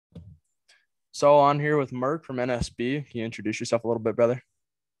So on here with Merck from NSB. Can you introduce yourself a little bit, brother?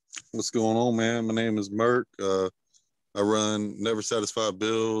 What's going on, man? My name is Merk. I run Never Satisfied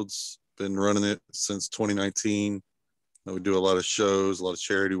Builds. Been running it since 2019. We do a lot of shows, a lot of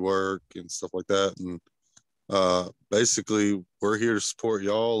charity work and stuff like that. And basically, we're here to support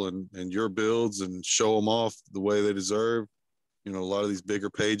y'all and your builds and show them off the way they deserve. You know, a lot of these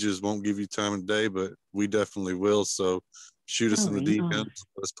bigger pages won't give you time of day, but we definitely will. So shoot us in the DMs.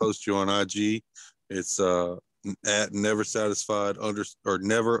 Let's post you on IG. It's at never satisfied or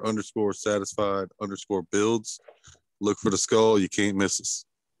never underscore satisfied underscore builds. Look for the skull. You can't miss us.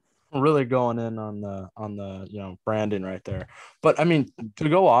 Really going in on the branding right there. But I mean, to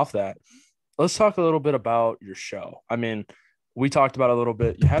go off that, let's talk a little bit about your show. I mean, we talked about it a little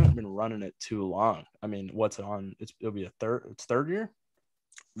bit. You haven't been running it too long. I mean, what's it on? It'll be it's third year.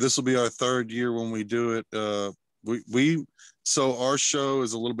 This will be our third year when we do it. So our show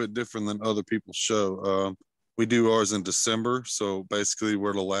is a little bit different than other people's show. We do ours in December. So basically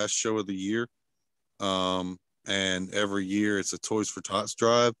we're the last show of the year. And every year it's a Toys-For-Tots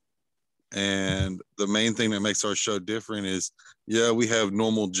drive. And the main thing that makes our show different is, we have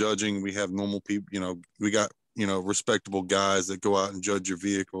normal judging. We have normal people, we got, respectable guys that go out and judge your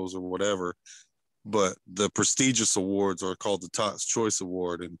vehicles or whatever. But the prestigious awards are called the Tots Choice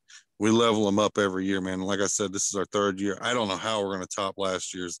Award. And we level them up every year, man. Like I said, this is our third year. I don't know how we're going to top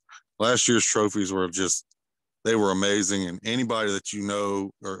last year's. Last year's trophies were they were amazing. And anybody that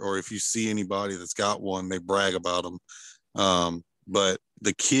or if you see anybody that's got one, they brag about them. But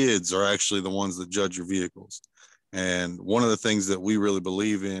the kids are actually the ones that judge your vehicles. And one of the things that we really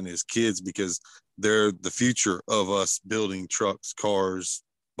believe in is kids, because they're the future of us building trucks, cars,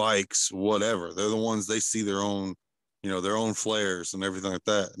 bikes, whatever. They're the ones, they see their own flares and everything like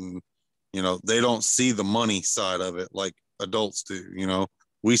that. And, they don't see the money side of it like adults do.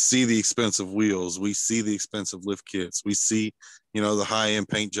 We see the expensive wheels. We see the expensive lift kits. We see, the high-end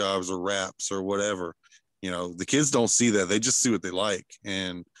paint jobs or wraps or whatever. The kids don't see that. They just see what they like.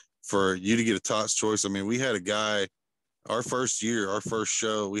 And for you to get a Tots Choice, I mean, we had a guy, our first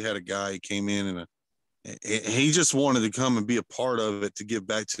show, we had a guy who came in and he just wanted to come and be a part of it to give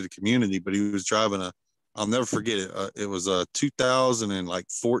back to the community. But he was driving I'll never forget it. It was a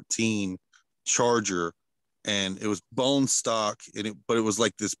 2014 Charger, and it was bone stock, but it was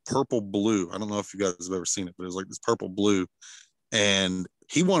like this purple blue. I don't know if you guys have ever seen it, but it was like this purple blue. And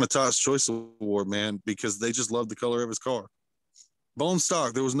he won a Tots Choice Award, man, because they just loved the color of his car. Bone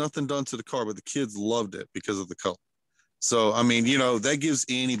stock, there was nothing done to the car, but the kids loved it because of the color. So, I mean, that gives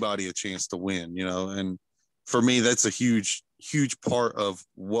anybody a chance to win, and for me, that's a huge, huge part of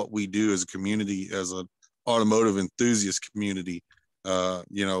what we do as a community, as an automotive enthusiast community.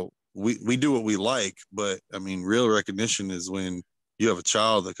 We do what we like, but I mean, real recognition is when you have a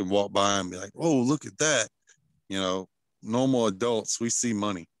child that can walk by and be like, oh, look at that. Normal adults, we see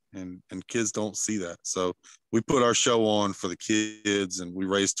money, and kids don't see that. So we put our show on for the kids, and we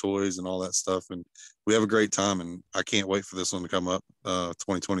raise toys and all that stuff, and we have a great time. And I can't wait for this one to come up,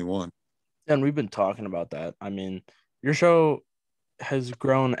 2021. And we've been talking about that. I mean, your show has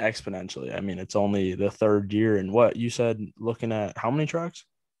grown exponentially. I mean, it's only the third year. And what you said, looking at how many trucks?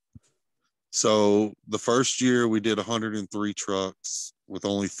 So the first year we did 103 trucks with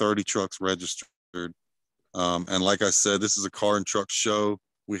only 30 trucks registered. And like I said, this is a car and truck show.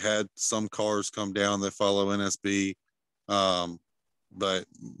 We had some cars come down that follow NSB, but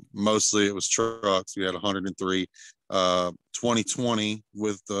mostly it was trucks. We had 103. 2020,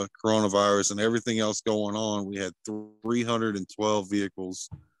 with the coronavirus and everything else going on, we had 312 vehicles.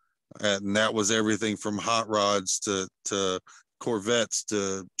 And that was everything from hot rods to Corvettes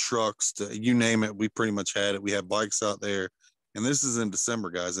to trucks to you name it. We pretty much had it. We had bikes out there. And this is in December,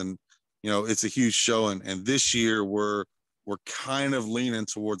 guys. And it's a huge show, and this year we're kind of leaning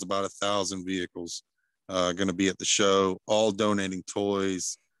towards about 1,000 vehicles going to be at the show, all donating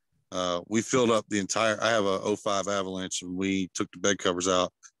toys. We filled up I have a 05 Avalanche, and we took the bed covers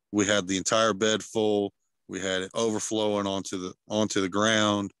out. We had the entire bed full. We had it overflowing onto the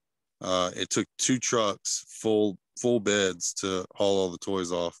ground. It took 2 trucks full beds to haul all the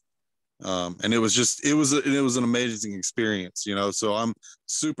toys off. And it was an amazing experience, so I'm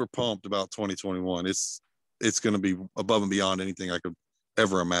super pumped about 2021. It's going to be above and beyond anything I could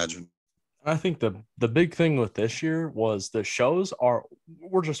ever imagine. I think the big thing with this year was the shows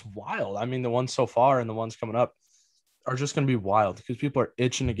were just wild. I mean, the ones so far and the ones coming up are just going to be wild because people are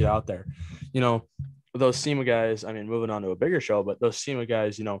itching to get out there. Those SEMA guys, I mean, moving on to a bigger show, but those SEMA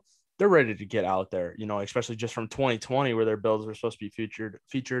guys, they're ready to get out there, especially just from 2020 where their builds were supposed to be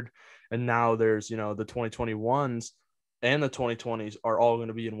featured. And now there's, the 2021s and the 2020s are all going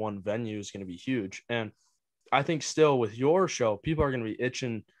to be in one venue is going to be huge. And I think still with your show, people are going to be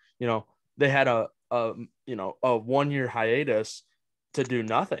itching. You know, they had a 1 year hiatus to do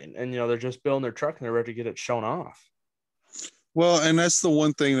nothing, and they're just building their truck and they're ready to get it shown off. Well, and that's the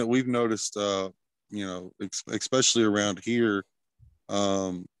one thing that we've noticed, especially around here.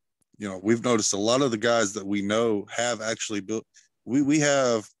 We've noticed a lot of the guys that we know have actually built. We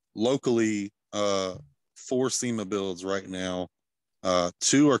have locally 4 SEMA builds right now.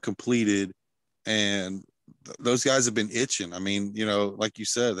 2 are completed, and those guys have been itching. I mean, like you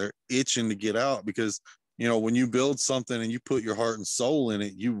said, they're itching to get out because, when you build something and you put your heart and soul in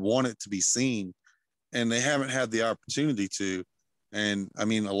it, you want it to be seen, and they haven't had the opportunity to. And I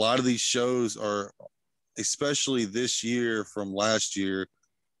mean, a lot of these shows are, especially this year from last year,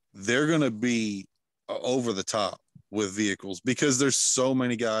 they're going to be over the top with vehicles because there's so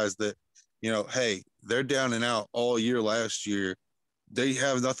many guys that, hey, they're down and out all year last year. They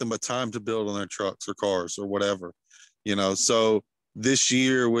have nothing but time to build on their trucks or cars or whatever, so this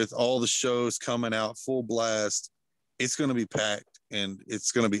year with all the shows coming out full blast, it's going to be packed and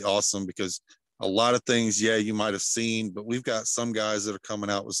it's going to be awesome because a lot of things, yeah, you might have seen, but we've got some guys that are coming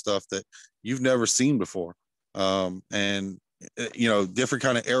out with stuff that you've never seen before. And different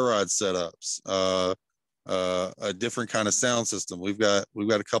kind of air rod setups, a different kind of sound system. We've got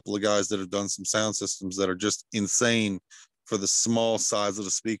a couple of guys that have done some sound systems that are just insane for the small size of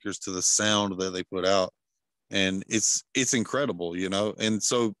the speakers to the sound that they put out. And it's incredible, and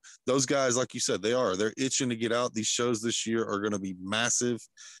so those guys, like you said, they're itching to get out. These shows this year are going to be massive.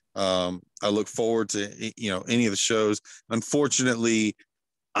 I look forward to any of the shows. Unfortunately,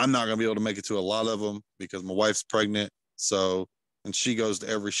 I'm not going to be able to make it to a lot of them because my wife's pregnant, and she goes to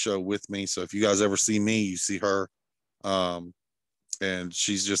every show with me. So if you guys ever see me, you see her. And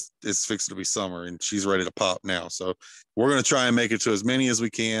it's fixing to be summer and she's ready to pop now. So we're going to try and make it to as many as we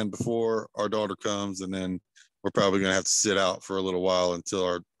can before our daughter comes, and then we're probably going to have to sit out for a little while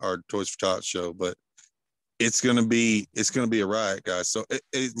until our Toys-For-Tots show, but it's going to be a riot, guys. So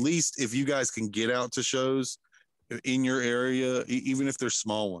at least if you guys can get out to shows in your area, even if they're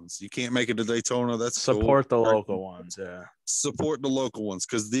small ones, you can't make it to Daytona. That's support cool. The local ones. Yeah. Support the local ones.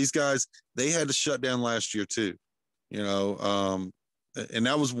 Cause these guys, they had to shut down last year too, and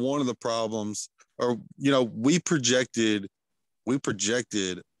that was one of the problems. Or, we projected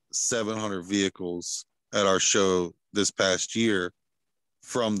 700 vehicles at our show this past year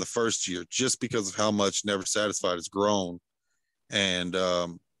from the first year, just because of how much Never Satisfied has grown. And,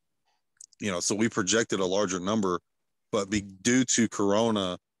 so we projected a larger number, but due to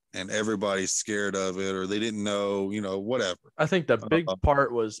Corona and everybody's scared of it, or they didn't know, whatever. I think the big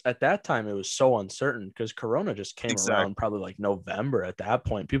part was at that time, it was so uncertain because Corona just came around probably like November at that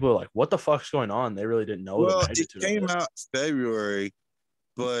point. People were like, what the fuck's going on? They really didn't know the magnitude. It came out February,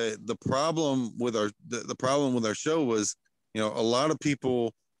 but the problem with our show was, a lot of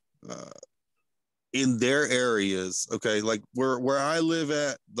people in their areas, okay, like where I live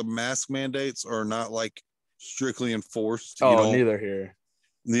at, the mask mandates are not like strictly enforced. Neither here.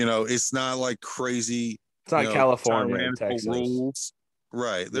 It's not like crazy. It's not California and tyrannical Texas. rules.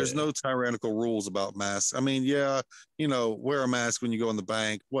 Right. There's no tyrannical rules about masks. I mean, yeah, wear a mask when you go in the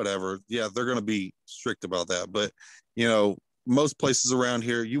bank, whatever. Yeah, they're going to be strict about that. But, most places around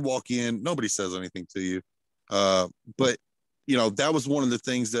here, you walk in, nobody says anything to you. But, that was one of the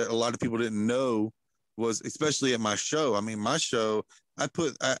things that a lot of people didn't know was, especially at my show. I mean, my show,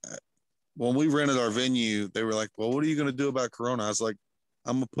 when we rented our venue, they were like, well, what are you going to do about Corona? I was like,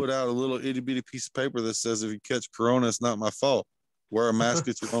 I'm going to put out a little itty bitty piece of paper that says, if you catch Corona, it's not my fault. Wear a mask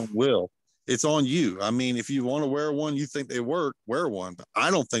at your own will. It's on you. I mean, if you want to wear one, you think they work, wear one. But I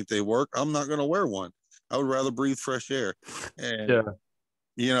don't think they work. I'm not going to wear one. I would rather breathe fresh air. And,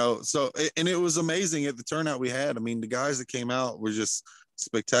 so, and it was amazing at the turnout we had. I mean, the guys that came out were just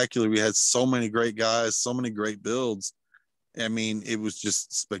spectacular. We had so many great guys, so many great builds. I mean, it was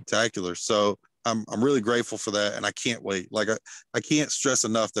just spectacular. So I'm really grateful for that. And I can't wait. Like, I can't stress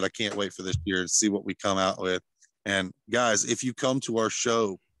enough that I can't wait for this year to see what we come out with. And guys, if you come to our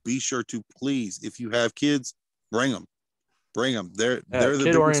show, be sure to please, if you have kids, bring them. They're the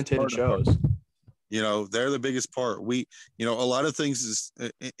kid-oriented shows. They're the biggest part. We, a lot of things is,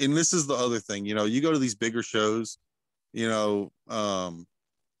 and this is the other thing, you go to these bigger shows, even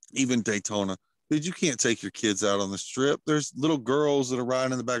Daytona, dude, you can't take your kids out on the strip. There's little girls that are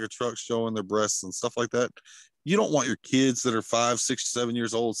riding in the back of trucks showing their breasts and stuff like that. You don't want your kids that are 5, 6, 7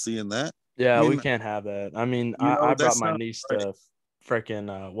 years old seeing that. Yeah, we can't have that. I mean, I brought my niece to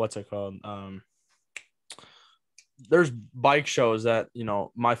freaking what's it called? There's bike shows that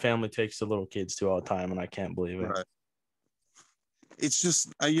my family takes the little kids to all the time, and I can't believe it. Right. it's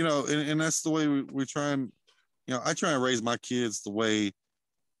just and that's the way we try and I try and raise my kids the way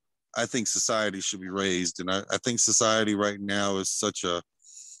I think society should be raised. And I think society right now is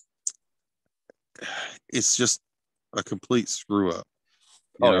it's just a complete screw up.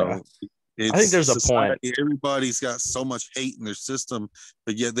 You Oh yeah, know, I think it's there's a point. society. Everybody's got so much hate in their system,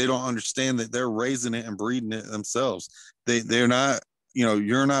 but yet they don't understand that they're raising it and breeding it themselves. They're not,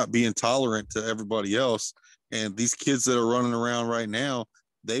 you're not being tolerant to everybody else. And these kids that are running around right now,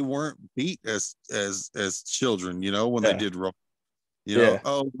 they weren't beat as children, when they Yeah, did wrong. yeah.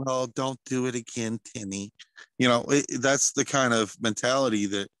 Oh well, don't do it again, Timmy. That's the kind of mentality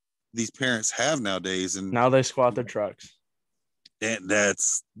that these parents have nowadays, and Now they squat their trucks. I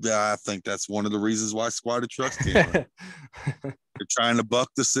think that's one of the reasons why squatted trucks can't run. They're trying to buck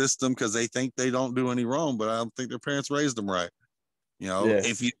the system because they think they don't do any wrong, but I don't think their parents raised them right. Yeah,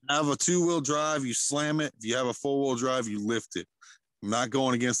 If you have a 2-wheel drive, you slam it. If you have a 4-wheel drive, you lift it. I'm not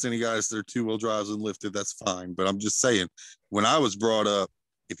going against any guys that are 2-wheel drives and lifted. That's fine. But I'm just saying, when I was brought up,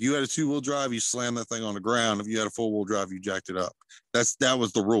 if you had a 2-wheel drive, you slammed that thing on the ground. If you had a 4-wheel drive, you jacked it up. That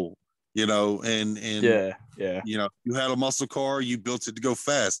was the rule, and yeah. you had a muscle car, you built it to go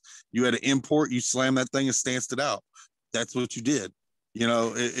fast. You had an import, you slammed that thing and stanced it out. That's what you did.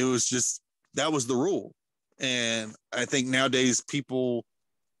 It was just, that was the rule. And I think nowadays people,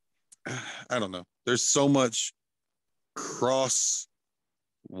 I don't know, there's so much cross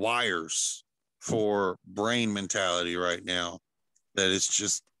wires for brain mentality right now that it's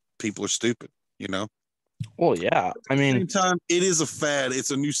just, people are stupid. Well, yeah. I At the mean, same time, it is a fad.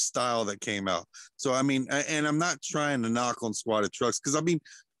 It's a new style that came out. So, I mean, and I'm not trying to knock on squatted trucks because, I mean,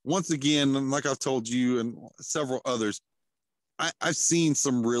 once again, like I've told you and several others, I've seen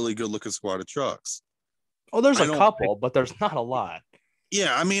some really good looking squatted trucks. oh, there's I a don't, couple, but there's not a lot.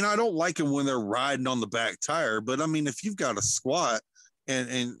 yeah, I mean, I don't like them when they're riding on the back tire, but I mean, if you've got a squat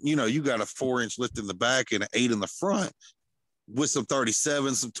and you got a 4-inch lift in the back and an 8 in the front, with some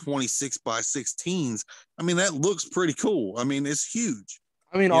 37, some 26 by 16s. I mean, that looks pretty cool. I mean, it's huge.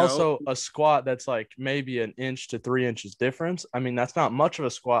 I mean, You know, also a squat that's like maybe an inch to 3 inches difference. I mean, that's not much of a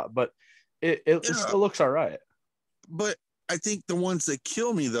squat, but it yeah. still looks all right. But I think the ones that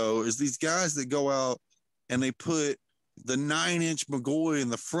kill me though is these guys that go out and they put the 9-inch McGoy in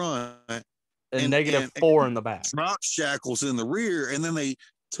the front And and -4 in the back. drop shackles in the rear, and then they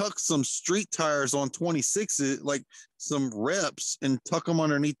tuck some street tires on 26s, like some reps, and tuck them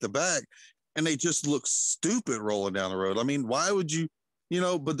underneath the back, and they just look stupid rolling down the road. I mean, why would you?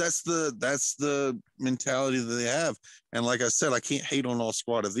 But that's the mentality that they have. And like I said, I can't hate on all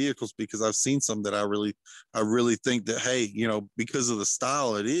squatted vehicles because I've seen some that I really think that, hey, because of the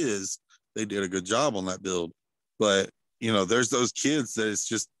style it is, they did a good job on that build. But there's those kids that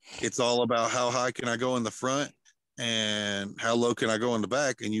it's all about how high can I go in the front and how low can I go in the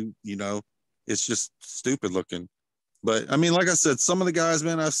back, and it's just stupid looking. But I mean, like I said, some of the guys,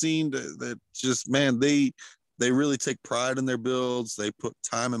 man, I've seen that just, man, they really take pride in their builds. They put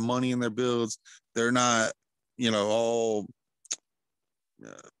time and money in their builds. They're not, all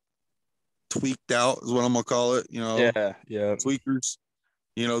tweaked out is what I'm gonna call it. Yeah, yeah. Tweakers.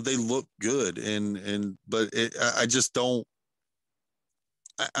 They look good, but I just don't.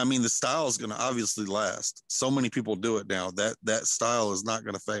 I mean, the style is going to obviously last. So many people do it now. That style is not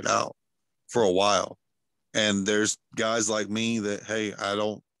going to fade out for a while. And there's guys like me that, hey, I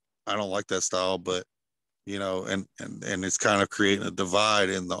don't like that style, but and it's kind of creating a divide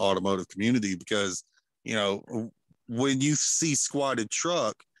in the automotive community because when you see squatted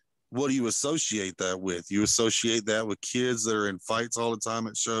truck, what do you associate that with? You associate that with kids that are in fights all the time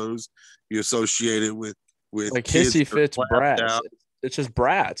at shows. You associate it with Like kids hissy that are fits clapped brats. out. It's just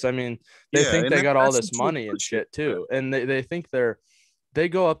brats. I mean, they Yeah, think and they got all that's this what you money and appreciate. shit too. And they think they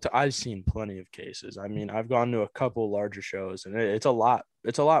go up to, I've seen plenty of cases. I mean, I've gone to a couple larger shows and it's a lot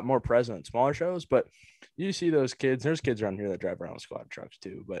more present in smaller shows, but you see those kids, there's kids around here that drive around with squad trucks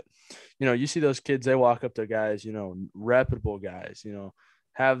too. But you see those kids, they walk up to guys, reputable guys,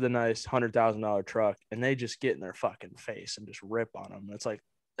 have the nice $100,000 truck and they just get in their fucking face and just rip on them. It's like,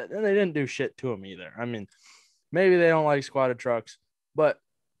 and they didn't do shit to them either. I mean, maybe they don't like squatted trucks, but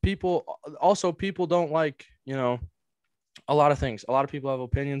people don't like, a lot of things. A lot of people have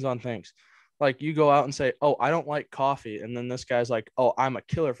opinions on things. Like you go out and say, oh, I don't like coffee. And then this guy's like, oh, I'm a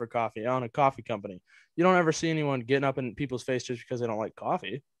killer for coffee. I own a coffee company. You don't ever see anyone getting up in people's face just because they don't like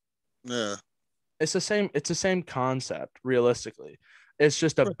coffee. Yeah. It's the same concept, realistically. It's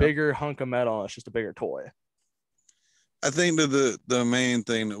just a bigger hunk of metal. It's just a bigger toy. I think that the main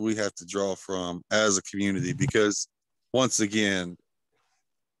thing that we have to draw from as a community, because once again,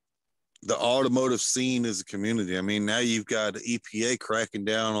 the automotive scene is a community. I mean, now you've got the EPA cracking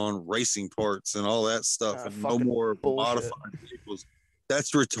down on racing parts and all that stuff, and no Fucking more bullshit. modified vehicles.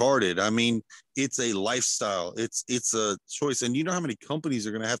 That's retarded. I mean, it's a lifestyle. It's a choice, and you know how many companies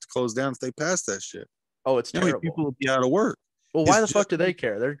are going to have to close down if they pass that shit. Oh, it's You know how many terrible. people will be out of work. Well, why It's the fuck do just they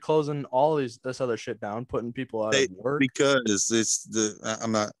care? They're closing all this other shit down, putting people out of work. because it's the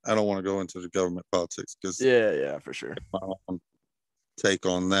I'm not. I don't want to go into the government politics because Yeah, for sure. my own take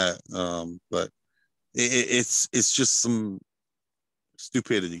on that. But it's just some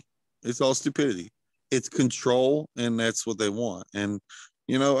stupidity. It's all stupidity. It's control, and that's what they want. And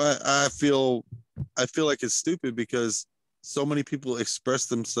you know, I feel like it's stupid because so many people express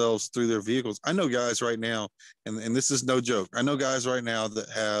themselves through their vehicles. I know guys right now, and this is no joke. I know guys right now that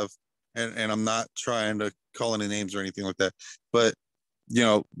have, and I'm not trying to call any names or anything like that, but you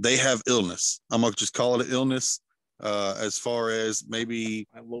know, they have illness. I'm gonna just call it an illness. As far as maybe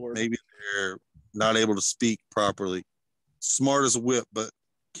they're not able to speak properly, smart as a whip, but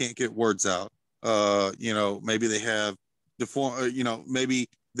can't get words out. You know, maybe they have you know, maybe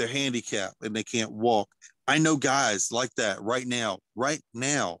they're handicapped and they can't walk. I know guys like that right now,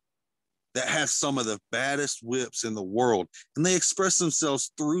 that have some of the baddest whips in the world, and they express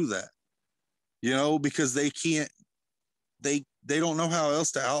themselves through that. You know, because they can't, they don't know how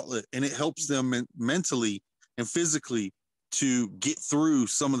else to outlet, and it helps them mentally and physically to get through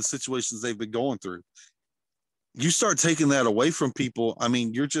some of the situations they've been going through. You start taking that away from people, I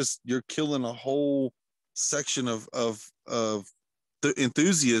mean, you're killing a whole section of the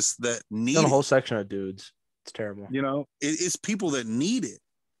enthusiasts that need a whole section of dudes. It's terrible. You know, it's people that need it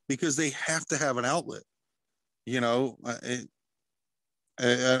because they have to have an outlet. You know,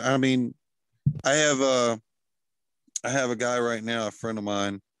 I mean, I have a guy right now, a friend of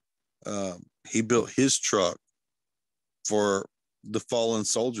mine. He built his truck for the fallen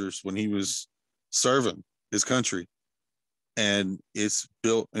soldiers when he was serving his country, and it's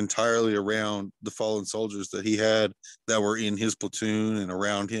built entirely around the fallen soldiers that he had that were in his platoon and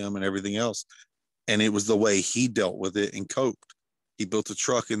around him and everything else. And it was the way he dealt with it and coped. He built a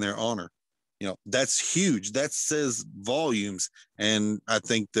truck in their honor. You know, that's huge. That says volumes. And I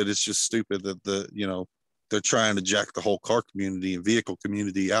think that it's just stupid that they're trying to jack the whole car community and vehicle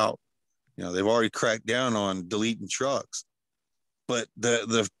community out. You know, they've already cracked down on deleting trucks. But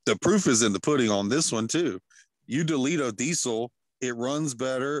the proof is in the pudding on this one too. You delete a diesel, it runs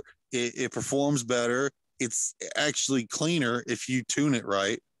better, it performs better, it's actually cleaner if you tune it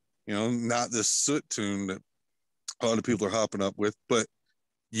right. You know, not this soot tune that a lot of people are hopping up with, but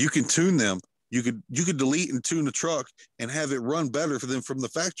you can tune them. You could delete and tune the truck and have it run better for them from the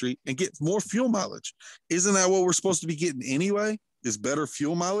factory and get more fuel mileage. Isn't that what we're supposed to be getting anyway? Is better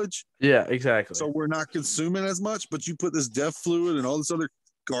fuel mileage? Yeah, exactly. So we're not consuming as much, but you put this DEF fluid and all this other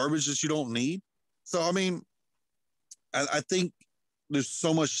garbage that you don't need. So I mean, I think there's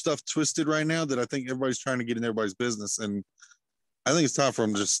so much stuff twisted right now that I think everybody's trying to get in everybody's business, and I think it's time for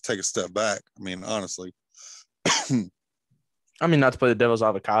them to just take a step back. I mean, honestly. I mean, not to play the devil's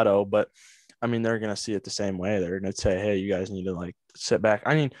avocado, but I mean, they're going to see it the same way. They're going to say, hey, you guys need to like sit back.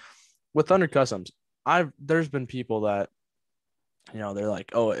 I mean, with Thunder Customs, there's been people that, you know, they're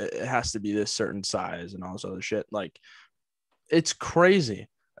like, oh, it has to be this certain size and all this other shit. Like, it's crazy.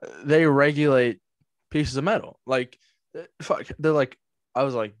 They regulate pieces of metal. Like, fuck, they're like, I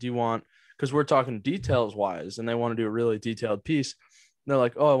was like, do you want, because we're talking details wise, and they want to do a really detailed piece. They're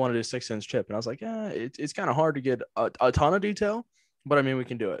like, oh, I want to do a 6-inch chip. And I was like, yeah, it's kind of hard to get a ton of detail, but I mean, we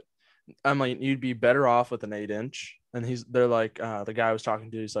can do it. I'm like, you'd be better off with an 8-inch. And they're like, the guy I was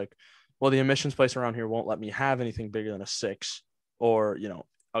talking to, he's like, well, the emissions place around here won't let me have anything bigger than a 6, or, you know,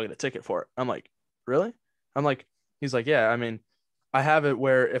 I'll get a ticket for it. I'm like, really? I'm like, he's like, yeah, I mean, I have it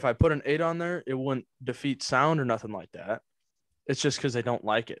where if I put an 8 on there, it wouldn't defeat sound or nothing like that. It's just because they don't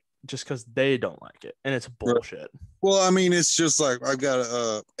like it. Just because they don't like it, and it's bullshit. Well, I mean, it's just like I've got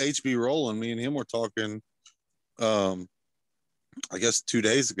HB Roland. Me and him were talking, I guess 2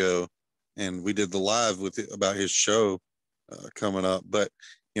 days ago, and we did the live with it about his show coming up. But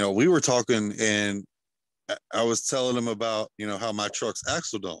you know, we were talking, and I was telling him about, you know, how my truck's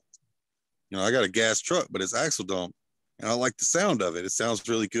axle dump. You know, I got a gas truck, but it's axle dump, and I like the sound of it. It sounds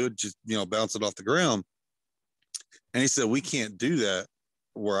really good, just, you know, bouncing off the ground. And he said, we can't do that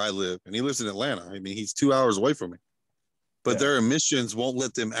where I live. And he lives in Atlanta. I mean, he's 2 hours away from me. But their emissions won't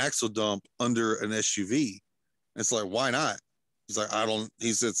let them axle dump under an SUV. It's like, why not? He's like,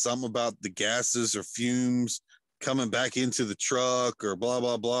 he said something about the gases or fumes coming back into the truck or blah,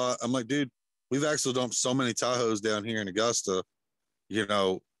 blah, blah. I'm like, dude, we've axle dumped so many Tahoes down here in Augusta. You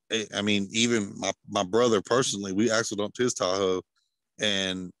know, I mean, even my brother personally, we axle dumped his Tahoe,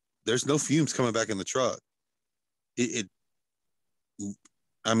 and there's no fumes coming back in the truck.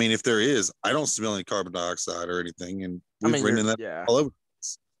 I mean, if there is, I don't smell any carbon dioxide or anything, and we've ridden that all over.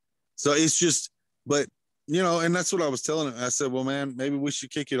 So it's just, but and that's what I was telling him. I said, well, man, maybe we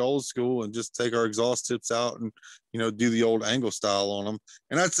should kick it old school and just take our exhaust tips out and do the old angle style on them.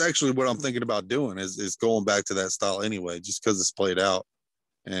 And that's actually what I'm thinking about doing is going back to that style anyway, just because it's played out,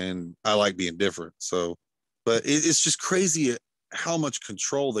 and I like being different. So, but it's just crazy how much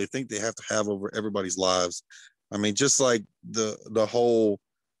control they think they have to have over everybody's lives. I mean, just like the whole,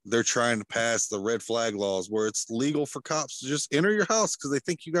 they're trying to pass the red flag laws where it's legal for cops to just enter your house because they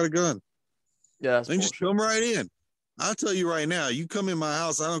think you got a gun. Yeah, they just come right in. I'll tell you right now, you come in my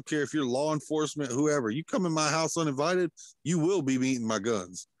house, I don't care if you're law enforcement, whoever, you come in my house uninvited, you will be meeting my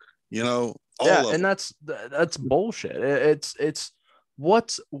guns. All of and them. that's bullshit. It's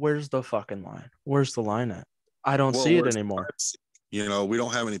where's the fucking line? Where's the line at? I don't see it anymore. We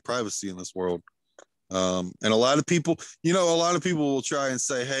don't have any privacy in this world. And a lot of people will try and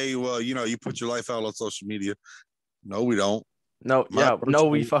say, hey, well, you put your life out on social media. No, we don't. No,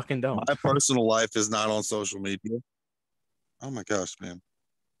 we fucking don't. My personal life is not on social media. Oh my gosh, man.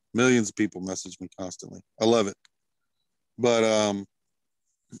 Millions of people message me constantly. I love it. But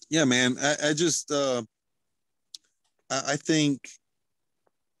yeah, man, I just I think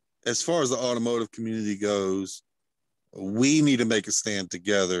as far as the automotive community goes, we need to make a stand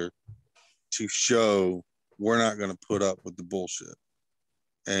together to show we're not going to put up with the bullshit.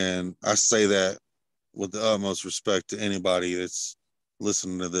 And I say that with the utmost respect to anybody that's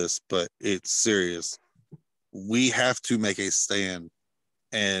listening to this, but it's serious. We have to make a stand.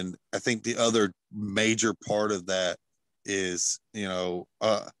 And I think the other major part of that is, I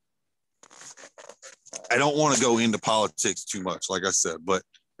don't want to go into politics too much, like I said, but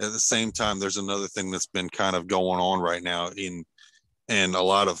at the same time, there's another thing that's been kind of going on right now and a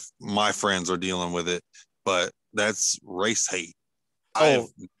lot of my friends are dealing with it, but that's race hate.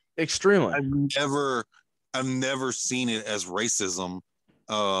 Extremely. I've never seen it as racism.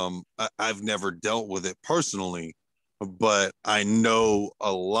 I've never dealt with it personally, but I know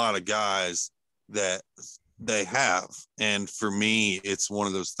a lot of guys that they have. And for me, it's one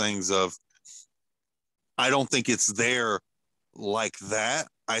of those things of, I don't think it's there like that.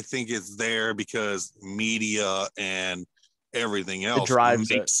 I think it's there because media and everything else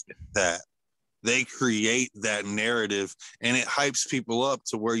makes it that they create that narrative, and it hypes people up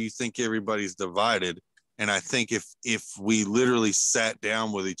to where you think everybody's divided. And I think if we literally sat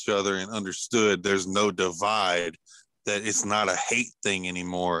down with each other and understood there's no divide, that it's not a hate thing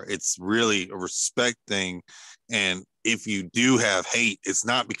anymore, it's really a respect thing. And if you do have hate, it's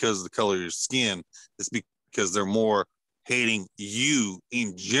not because of the color of your skin, it's because they're more hating you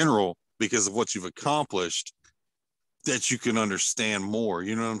in general because of what you've accomplished, that you can understand more.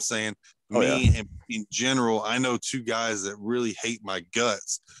 You know what I'm saying? In general, I know two guys that really hate my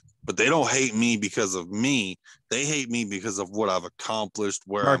guts, but they don't hate me because of me. They hate me because of what I've accomplished,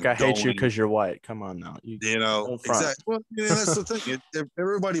 where Mark, I hate you because you're white. Come on now. Exactly. Well, that's the thing.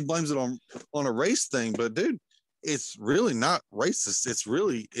 Everybody blames it on a race thing, but dude, it's really not racist.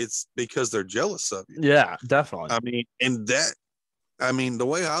 It's because they're jealous of you. Yeah, definitely. I mean, the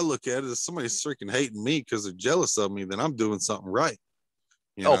way I look at it is, somebody's freaking hating me because they're jealous of me, then I'm doing something right.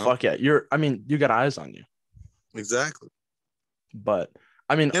 Fuck yeah. You got eyes on you. Exactly. But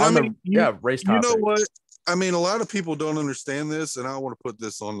race topic. You know what? I mean, a lot of people don't understand this, and I want to put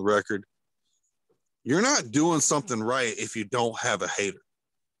this on the record. You're not doing something right if you don't have a hater.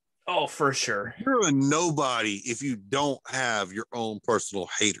 Oh, for sure. You're a nobody if you don't have your own personal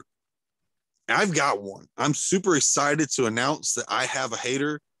hater. I've got one. I'm super excited to announce that I have a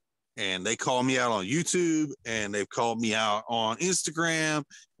hater, and they call me out on YouTube, and they've called me out on Instagram,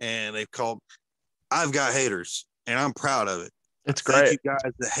 and I've got haters, and I'm proud of it. It's great. Thank you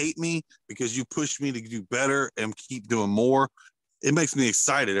guys that hate me, because you push me to do better and keep doing more. It makes me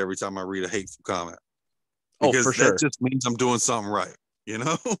excited every time I read a hateful comment. Because for sure. That just means I'm doing something right, And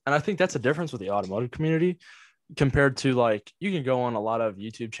I think that's a difference with the automotive community compared to, like, you can go on a lot of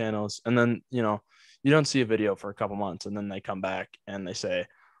YouTube channels and then, you don't see a video for a couple months, and then they come back and they say,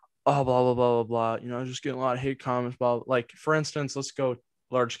 oh, blah, blah, blah, blah, blah, just getting a lot of hate comments, blah, blah. Like, for instance, let's go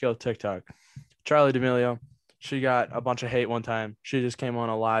large scale TikTok. Charlie D'Amelio, she got a bunch of hate one time. She just came on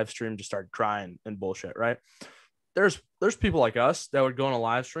a live stream, just started crying and bullshit, right? There's people like us that would go on a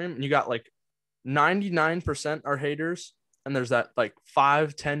live stream, and you got like 99% are haters, and there's that like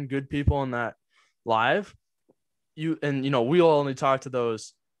 5-10 good people in that live. We will only talk to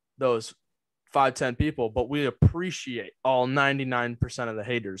those 5-10 people, but we appreciate all 99% of the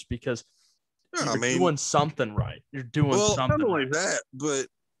haters, because you're doing something right. You're doing something. Not only right. that, but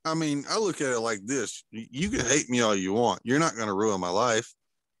I mean, I look at it like this. You can hate me all you want. You're not going to ruin my life.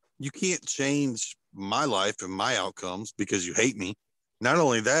 You can't change my life and my outcomes because you hate me. Not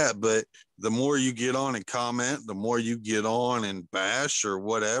only that, but the more you get on and comment, the more you get on and bash or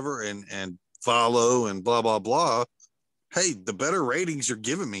whatever and follow and blah, blah, blah. Hey, the better ratings you're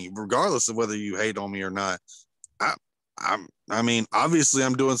giving me, regardless of whether you hate on me or not. I, I mean, obviously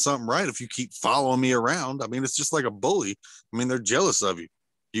I'm doing something right if you keep following me around. I mean, it's just like a bully. I mean, they're jealous of you.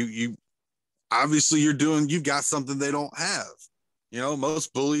 You obviously you've got something they don't have.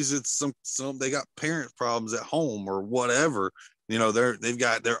 Most bullies, it's some they got parent problems at home or whatever. They've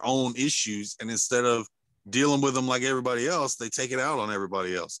got their own issues, and instead of dealing with them like everybody else, they take it out on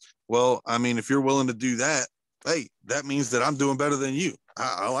everybody else. Well, I mean, if you're willing to do that, hey, that means that I'm doing better than you.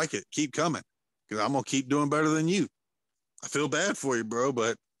 I like it. Keep coming, because I'm gonna keep doing better than you. I feel bad for you, bro,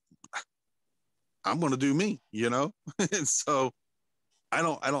 but I'm gonna do me, and so I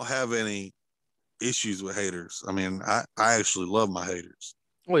don't have any issues with haters. I mean, I actually love my haters.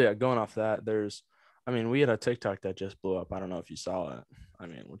 Well, yeah, going off that, we had a TikTok that just blew up. I don't know if you saw it. I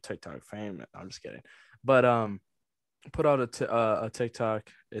mean, with TikTok fame, I'm just kidding. But put out a TikTok.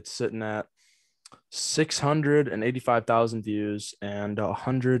 It's sitting at 685,000 views and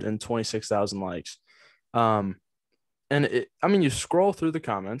 126,000 likes. And you scroll through the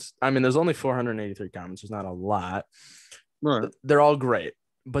comments. I mean, there's only 483 comments. There's not a lot. Right. They're all great.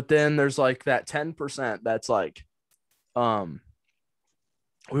 But then there's like that 10% that's like, we want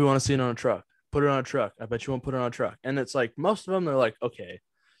to see it on a truck. Put it on a truck. I bet you won't put it on a truck. And it's like most of them, they're like, okay,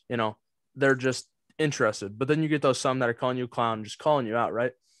 they're just interested. But then you get those some that are calling you a clown, just calling you out,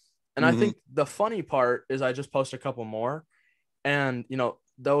 right? And I think the funny part is I just post a couple more, and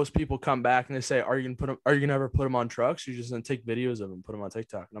those people come back and they say, "Are you gonna ever put them on trucks? You're just gonna take videos of them, and put them on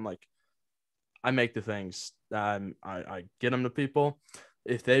TikTok?" And I'm like, I make the things. I get them to people.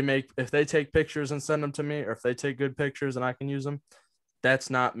 If they take pictures and send them to me, or if they take good pictures and I can use them, that's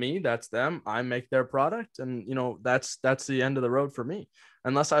not me. That's them. I make their product, and that's the end of the road for me.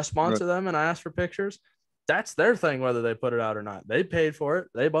 Unless I sponsor them and I ask for pictures, that's their thing, whether they put it out or not. They paid for it.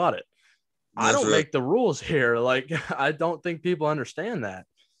 They bought it. I don't make the rules here. Like, I don't think people understand that.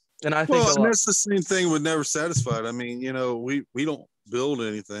 And I think that's the same thing with Never Satisfied. I mean, we don't build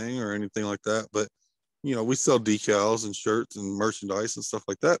anything or anything like that, but we sell decals and shirts and merchandise and stuff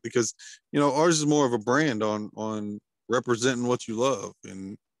like that because ours is more of a brand on representing what you love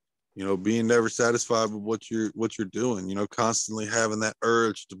and being never satisfied with what you're doing, constantly having that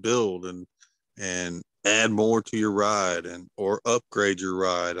urge to build and add more to your ride or upgrade your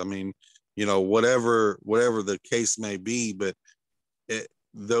ride. I mean, whatever the case may be, but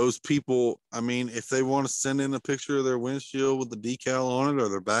those people, I mean, if they want to send in a picture of their windshield with the decal on it or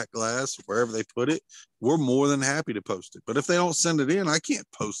their back glass, wherever they put it, we're more than happy to post it. But if they don't send it in, I can't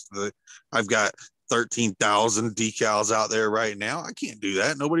post I've got 13,000 decals out there right now. I can't do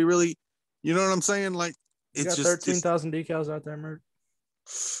that. Nobody really, you know what I'm saying? Like, it's got just 13,000 decals out there, Mert.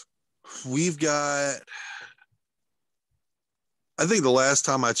 We've got, I think the last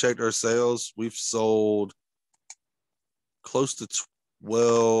time I checked our sales, we've sold close to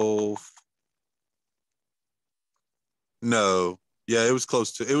 12. No. Yeah, it was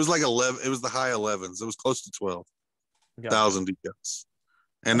close to, it was like 11. It was the high 11s. It was close to 12,000 decals.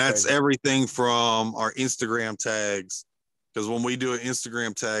 And that's everything from our Instagram tags. Because when we do an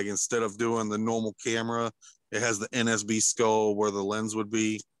Instagram tag, instead of doing the normal camera, it has the NSB skull where the lens would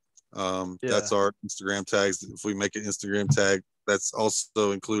be. That's our Instagram tags. If we make an Instagram tag, that's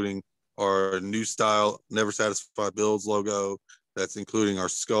also including our new style Never Satisfied Builds logo. That's including our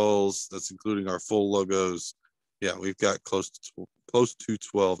skulls. That's including our full logos. Yeah, we've got close to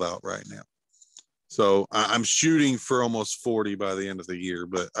 12 out right now. So I'm shooting for almost 40 by the end of the year.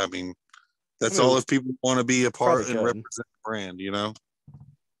 But I mean, that's all if people want to be a part and represent the brand,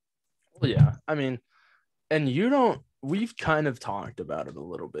 Well, yeah. I mean, and we've kind of talked about it a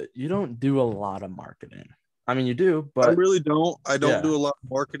little bit. You don't do a lot of marketing. I mean, you do, but I really don't. I don't do a lot of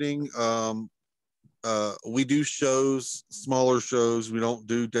marketing. We do shows, smaller shows. We don't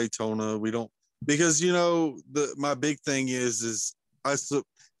do Daytona. We don't, because my big thing is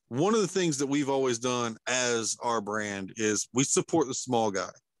one of the things that we've always done as our brand is we support the small guy.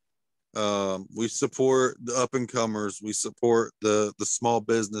 We support the up and comers. We support the small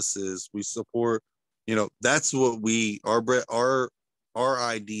businesses. We support, that's what our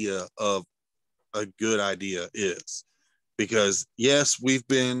idea of a good idea is, because yes, we've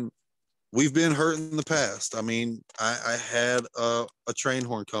been hurt in the past. I mean, I had a train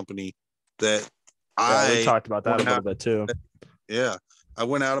horn company that we talked about that a little bit too. Yeah. I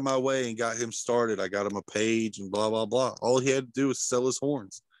went out of my way and got him started. I got him a page and blah, blah, blah. All he had to do was sell his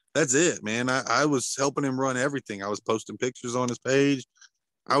horns. That's it, man. I was helping him run everything. I was posting pictures on his page.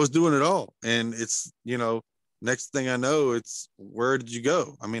 I was doing it all. And it's, next thing I know, it's, where did you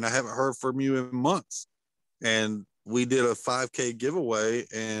go? I mean, I haven't heard from you in months. And we did a 5K giveaway,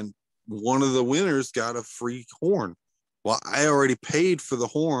 and one of the winners got a free horn. Well, I already paid for the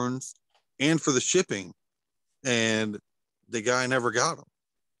horns and for the shipping, and the guy never got them.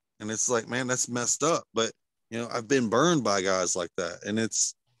 And it's like, man, that's messed up. But, I've been burned by guys like that. And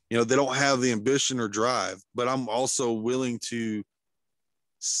it's, they don't have the ambition or drive, but I'm also willing to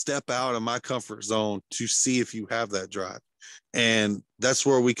step out of my comfort zone to see if you have that drive. And that's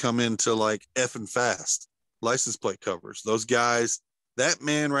where we come into like F and Fast license plate covers. Those guys, that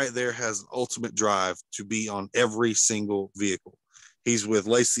man right there has an ultimate drive to be on every single vehicle. He's with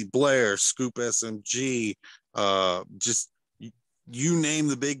Lacey Blair, Scoop SMG, just you name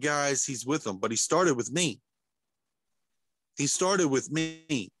the big guys, he's with them. But he started with me. He started with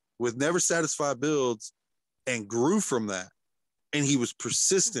me with Never Satisfied Builds and grew from that. And he was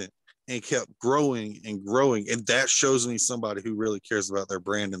persistent and kept growing and growing. And that shows me somebody who really cares about their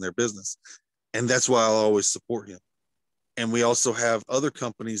brand and their business. And that's why I'll always support him. And we also have other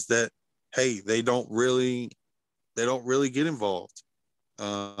companies that, hey, they don't really get involved.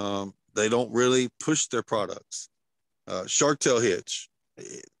 They don't really push their products. Shark Tail Hitch,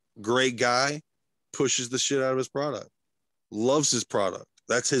 great guy, pushes the shit out of his product, loves his product.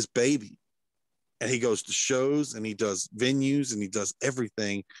 That's his baby. And he goes to shows and he does venues and he does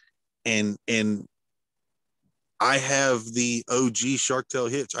everything. And I have the OG Shark Tail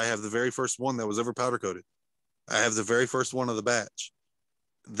Hitch. I have the very first one that was ever powder coated. I have the very first one of the batch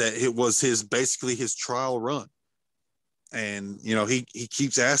that it was basically his trial run. And, he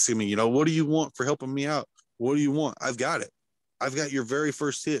keeps asking me, what do you want for helping me out? What do you want? I've got it. I've got your very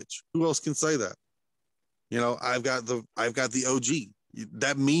first hitch. Who else can say that? I've got the OG.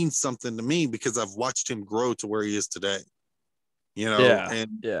 That means something to me because I've watched him grow to where he is today.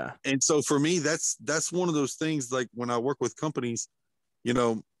 And so for me, that's one of those things, like when I work with companies,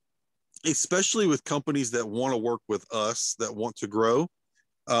 especially with companies that want to work with us, that want to grow.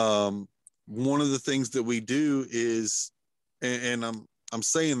 One of the things that we do is, and I'm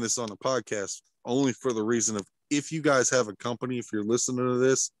saying this on the podcast only for the reason of, if you guys have a company, if you're listening to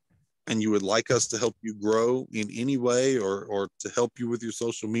this and you would like us to help you grow in any way, or to help you with your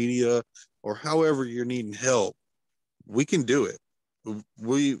social media, or however you're needing help, we can do it.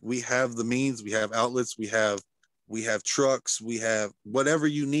 We have the means, we have outlets, we have trucks, we have whatever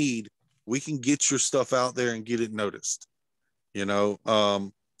you need. We can get your stuff out there and get it noticed, but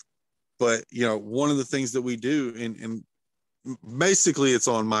one of the things that we do, and basically it's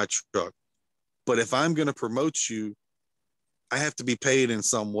on my truck, but if I'm going to promote you, I have to be paid in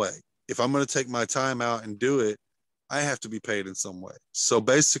some way. If I'm going to take my time out and do it, I have to be paid in some way. So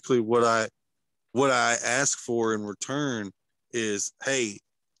basically what I ask for in return is, hey,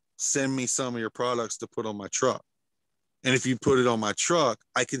 send me some of your products to put on my truck. And if you put it on my truck,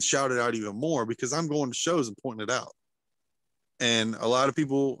 I can shout it out even more because I'm going to shows and pointing it out. And a lot of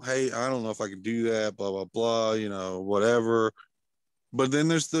people, hey, I don't know if I can do that, blah, blah, blah, whatever. But then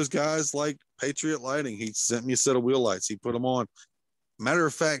there's those guys like Patriot Lighting. He sent me a set of wheel lights. He put them on. Matter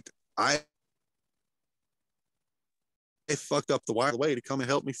of fact, I fucked up the wire way to come and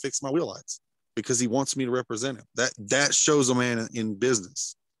help me fix my wheel lights because he wants me to represent him. That shows a man in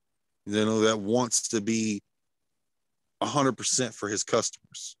business, that wants to be 100% for his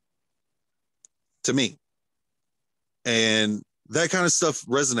customers, to me. And that kind of stuff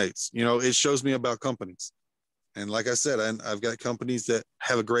resonates. It shows me about companies. And like I said, I've got companies that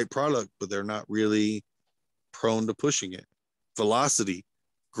have a great product, but they're not really prone to pushing it. Velocity,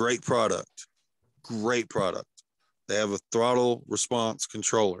 great product. They have a throttle response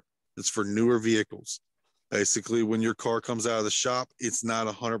controller. It's for newer vehicles. Basically, when your car comes out of the shop, it's not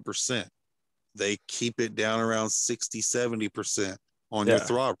 100%. They keep it down around 60, 70% on your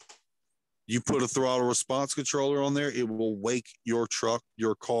throttle. You put a throttle response controller on there, it will wake your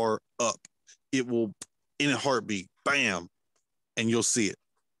car up. It will, in a heartbeat, bam, and you'll see it.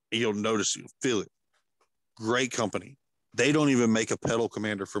 You'll notice, you'll feel it. Great company. They don't even make a pedal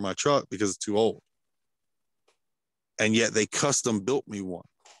commander for my truck because it's too old. And yet they custom built me one.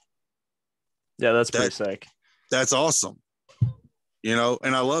 Yeah, that's pretty sick. That's awesome. And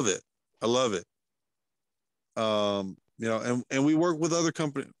I love it. And we work with other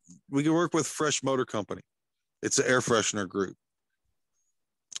companies. We can work with Fresh Motor Company. It's an air freshener group.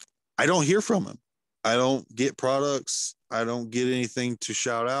 I don't hear from them. I don't get products. I don't get anything to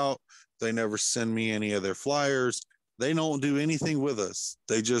shout out. They never send me any of their flyers. They don't do anything with us.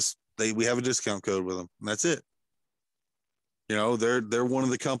 We have a discount code with them, and that's it. You know, they're one of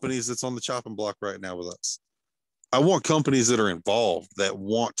the companies that's on the chopping block right now with us. I want companies that are involved, that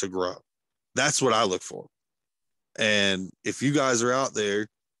want to grow. That's what I look for. And if you guys are out there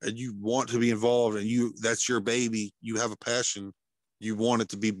and you want to be involved and that's your baby, you have a passion, you want it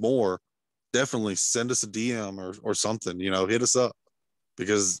to be more, definitely send us a DM or something, hit us up,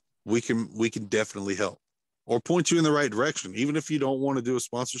 because we can definitely help or point you in the right direction. Even if you don't want to do a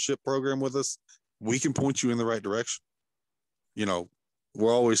sponsorship program with us, we can point you in the right direction.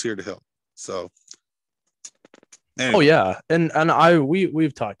 We're always here to help. So anyway. Oh yeah. And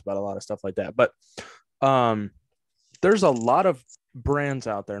we've talked about a lot of stuff like that, but there's a lot of brands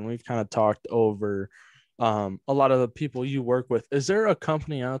out there, and we've kind of talked over a lot of the people you work with. Is there a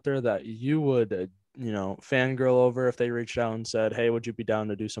company out there that you would fangirl over if they reached out and said, hey, would you be down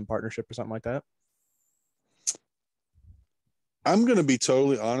to do some partnership or something like that? I'm going to be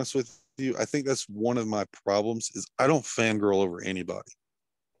totally honest with you. I think that's one of my problems is I don't fangirl over anybody.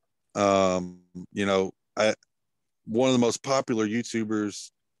 One of the most popular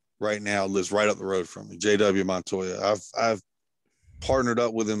YouTubers right now lives right up the road from me, JW Montoya. I've partnered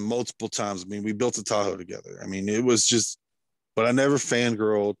up with him multiple times. I mean, we built a Tahoe together. I mean, it was just, but I never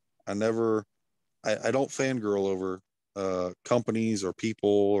fangirled. I don't fangirl over companies or people,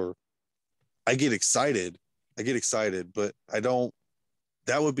 or I get excited, but I don't,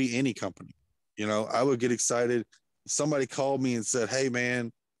 that would be any company. I would get excited. Somebody called me and said, hey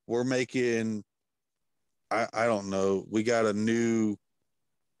man, we're making, I don't know, we got a new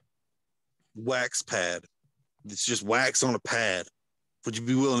wax pad. It's just wax on a pad. Would you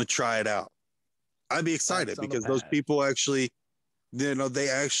be willing to try it out? I'd be excited because those people actually, they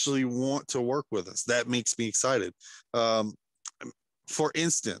actually want to work with us. That makes me excited. For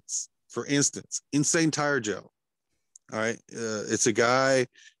instance, Insane Tire Gel. All right. It's a guy.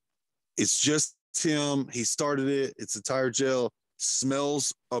 It's just him. He started it. It's a tire gel.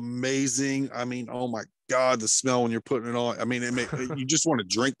 Smells amazing. I mean, oh my God, the smell when you're putting it on. I mean, you just want to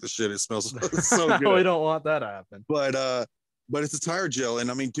drink the shit. It smells so good. We don't want that to happen. But it's a tire gel. And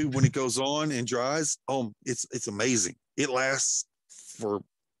I mean, dude, when it goes on and dries, it's amazing. It lasts for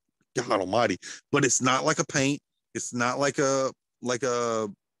God almighty. But it's not like a paint. It's not like a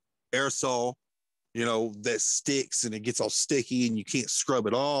aerosol, that sticks and it gets all sticky and you can't scrub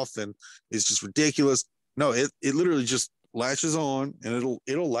it off and it's just ridiculous. No, it literally just latches on and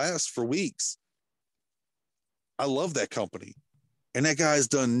it'll last for weeks. I love that company. And that guy's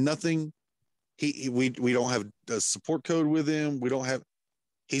done nothing. We don't have a support code with him.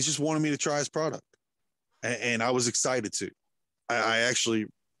 He's just wanted me to try his product. And I was excited to. I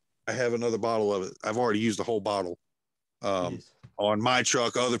have another bottle of it. I've already used the whole bottle on my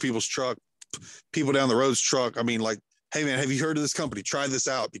truck, other people's truck, people down the road's truck. I mean, like, hey man, have you heard of this company? Try this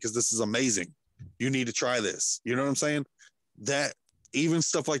out because this is amazing. You need to try this. You know what I'm saying? That, even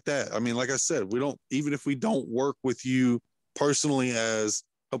stuff like that. I mean, like I said, even if we don't work with you personally as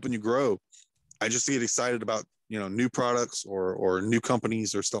helping you grow, I just get excited about, new products or new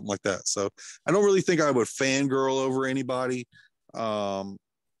companies or something like that. So I don't really think I would fangirl over anybody. I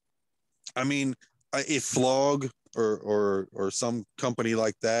mean, if Flog or some company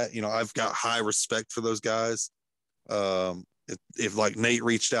like that, I've got high respect for those guys. If like Nate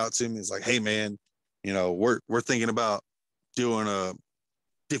reached out to me, it's like, hey man, we're thinking about doing a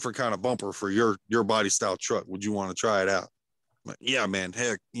different kind of bumper for your body style truck. Would you want to try it out? Like, yeah, man,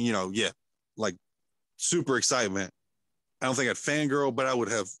 heck, yeah, like super excitement. I don't think I'd fangirl, but I would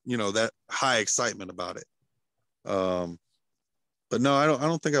have, that high excitement about it. But no, I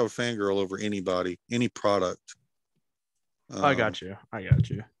don't think I would fangirl over anybody, any product. I got you.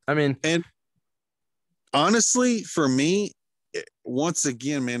 I mean, and honestly, for me, once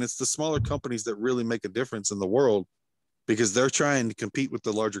again, man, it's the smaller companies that really make a difference in the world because they're trying to compete with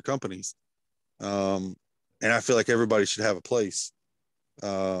the larger companies. And I feel like everybody should have a place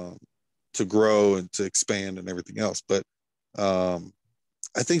to grow and to expand and everything else. But I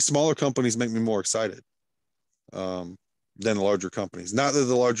think smaller companies make me more excited than the larger companies. Not that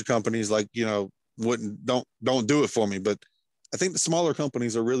the larger companies don't do it for me, but I think the smaller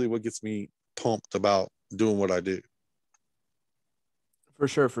companies are really what gets me pumped about doing what I do. For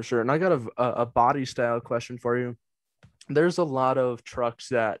sure. And I got a body style question for you. There's a lot of trucks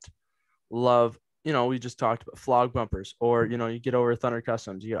that love, we just talked about flog bumpers, or, you get over Thunder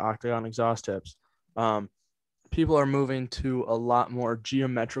Customs, you get octagon exhaust tips. People are moving to a lot more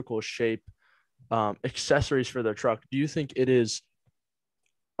geometrical shape accessories for their truck. Do you think it is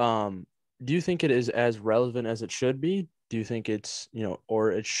as relevant as it should be? Do you think it's,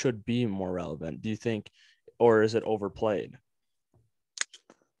 or it should be more relevant? Do you think, or is it overplayed?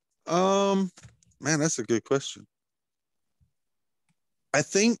 Man, that's a good question. I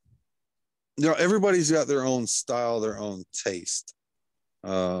think everybody's got their own style, their own taste.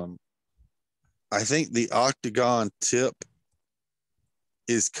 Um, I think the octagon tip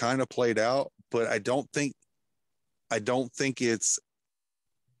is kind of played out, but I don't think it's,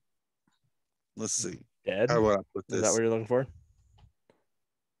 let's see. Dead? How would I put Is that this? what you're looking for?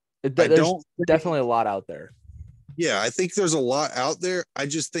 I There's don't think, definitely a lot out there. yeah, I think there's a lot out there. I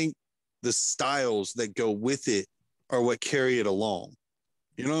just think the styles that go with it are what carry it along.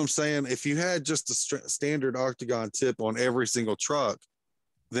 You know what I'm saying? If you had just a standard octagon tip on every single truck,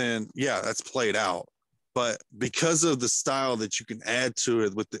 then yeah, that's played out. But because of the style that you can add to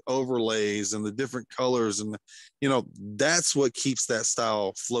it with the overlays and the different colors, and that's what keeps that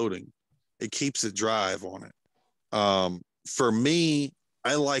style floating. It keeps it drive on it. For me,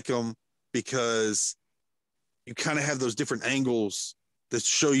 I like them because you kind of have those different angles that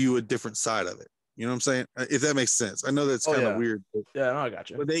show you a different side of it. You know what I'm saying? If that makes sense. I know that's Oh kind of yeah, weird, yeah. No, I got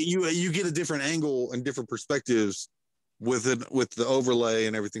you. but you get a different angle and different perspectives with the overlay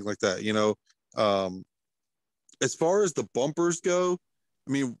and everything like that. Um, as far as the bumpers go,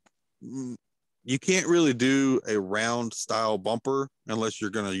 I mean, you can't really do a round style bumper unless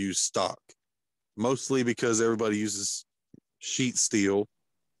you're going to use stock, mostly because everybody uses sheet steel,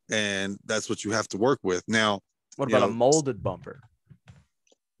 and that's what you have to work with. Now, What you about a know, molded bumper?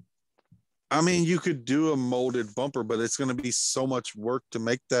 I mean, you could do a molded bumper, but it's going to be so much work to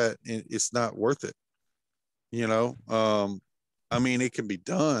make that. It's not worth it. You know, I mean, it can be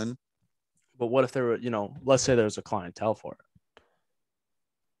done. But what if there were, let's say there was a clientele for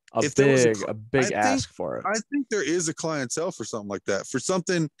it, If there was a I big think, ask for it. I think there is a clientele for something like that, for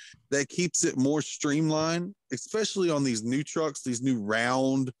something that keeps it more streamlined, especially on these new trucks, these new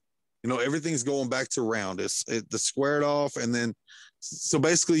round. Everything's going back to round. The squared off, and then so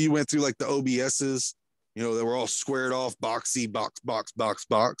basically you went through like the OBSs. They were all squared off, boxy, box, box, box,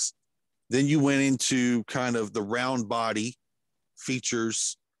 box. Then you went into kind of the round body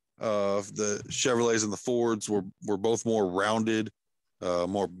features of the Chevrolets and the Fords were both more rounded,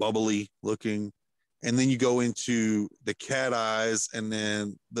 more bubbly looking. And then you go into the cat eyes and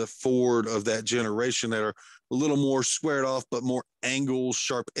then the Ford of that generation that are a little more squared off, but more angles,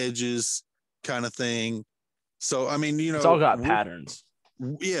 sharp edges kind of thing. So, I mean, It's all got patterns.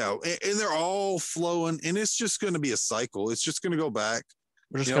 yeah, and they're all flowing, and it's just going to be a cycle. It's just going to go back.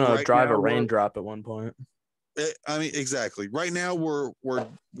 We're just gonna Right drive now a raindrop at one point. I mean, exactly. Right now,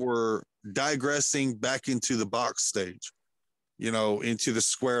 we're digressing back into the box stage. Into the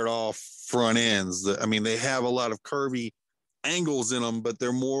squared off front ends. I mean, they have a lot of curvy angles in them, but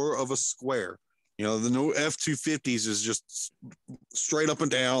they're more of a square. The new F-250s is just straight up and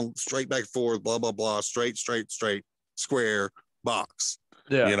down, straight back and forth, blah blah blah, straight, straight, straight, square box.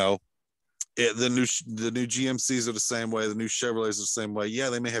 Yeah. The new GMCs are the same way. The new Chevrolets are the same way. Yeah,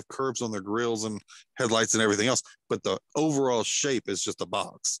 they may have curbs on their grills and headlights and everything else, but the overall shape is just a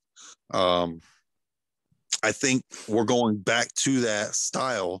box. I think we're going back to that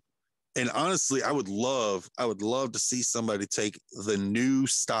style. And honestly, I would love to see somebody take the new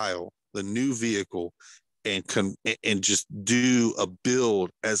style, the new vehicle, and just do a build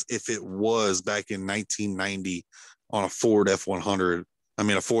as if it was back in 1990 on a Ford F100. I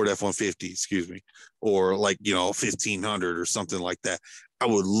mean, a Ford F-150, excuse me, or like 1500 or something like that. I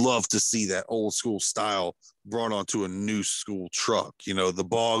would love to see that old school style brought onto a new school truck. The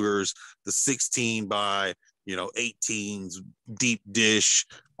boggers, the 16 by 18s, deep dish,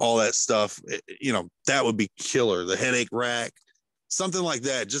 all that stuff. That would be killer. The headache rack, something like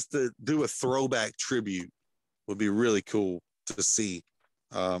that, just to do a throwback tribute would be really cool to see,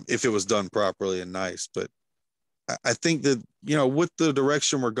 if it was done properly and nice. But I think that with the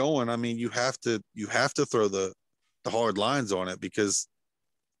direction we're going, I mean, you have to throw the hard lines on it, because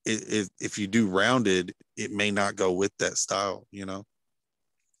if you do rounded, it may not go with that style.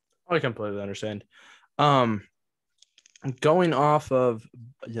 I completely understand. Um, Going off of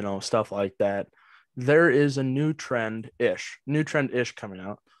stuff like that, there is a new trend-ish coming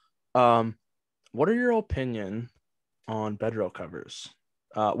out. What are your opinion on bed rail covers?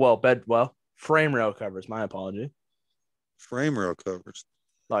 Frame rail covers. My apology. Frame rail covers,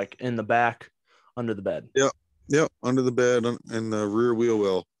 Like in the back, under the bed. Yep, under the bed and the rear wheel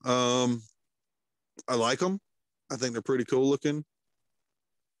well. I like them. I think they're pretty cool looking.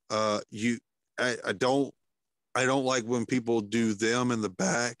 You, I don't like when people do them in the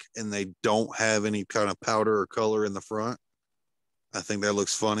back and they don't have any kind of powder or color in the front. I think that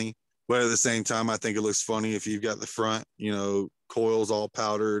looks funny. But at the same time, I think it looks funny if you've got the front, coils all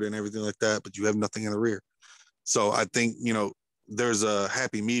powdered and everything like that, but you have nothing in the rear. So I think, there's a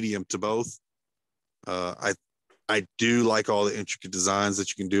happy medium to both. I I do like all the intricate designs that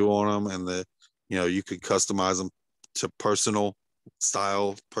you can do on them, and you could customize them to personal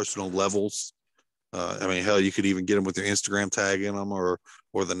style, personal levels. I mean, hell, you could even get them with your Instagram tag in them, or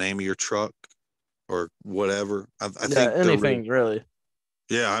the name of your truck, or whatever. I think anything really.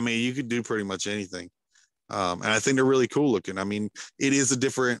 Yeah, I mean, you could do pretty much anything, and I think they're really cool looking. I mean, it's a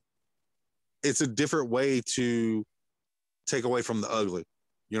different way to take away from the ugly.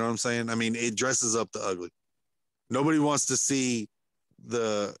 You know what I'm saying? I mean, it dresses up the ugly. Nobody wants to see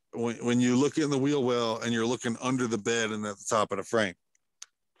when you look in the wheel well and you're looking under the bed and at the top of the frame.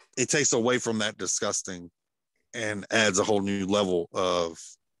 It takes away from that disgusting and adds a whole new level of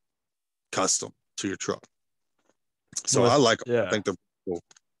custom to your truck. So I like them. Yeah. I think they're cool.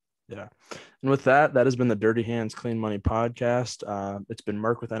 Yeah. And with that has been the Dirty Hands Clean Money podcast. It's been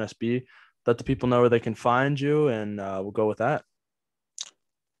Merc with NSB. Let the people know where they can find you, and we'll go with that.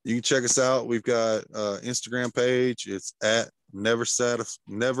 You can check us out. We've got Instagram page. It's at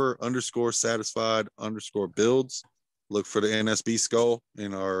never_satisfied_builds. Look for the NSB skull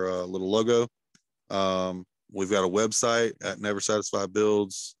in our little logo. We've got a website at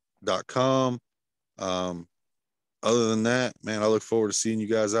neversatisfiedbuilds.com. Other than that, man, I look forward to seeing you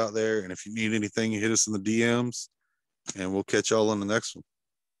guys out there. And if you need anything, you hit us in the DMs, and we'll catch y'all on the next one.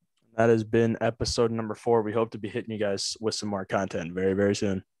 That has been episode number 4. We hope to be hitting you guys with some more content very, very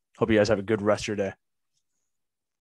soon. Hope you guys have a good rest of your day.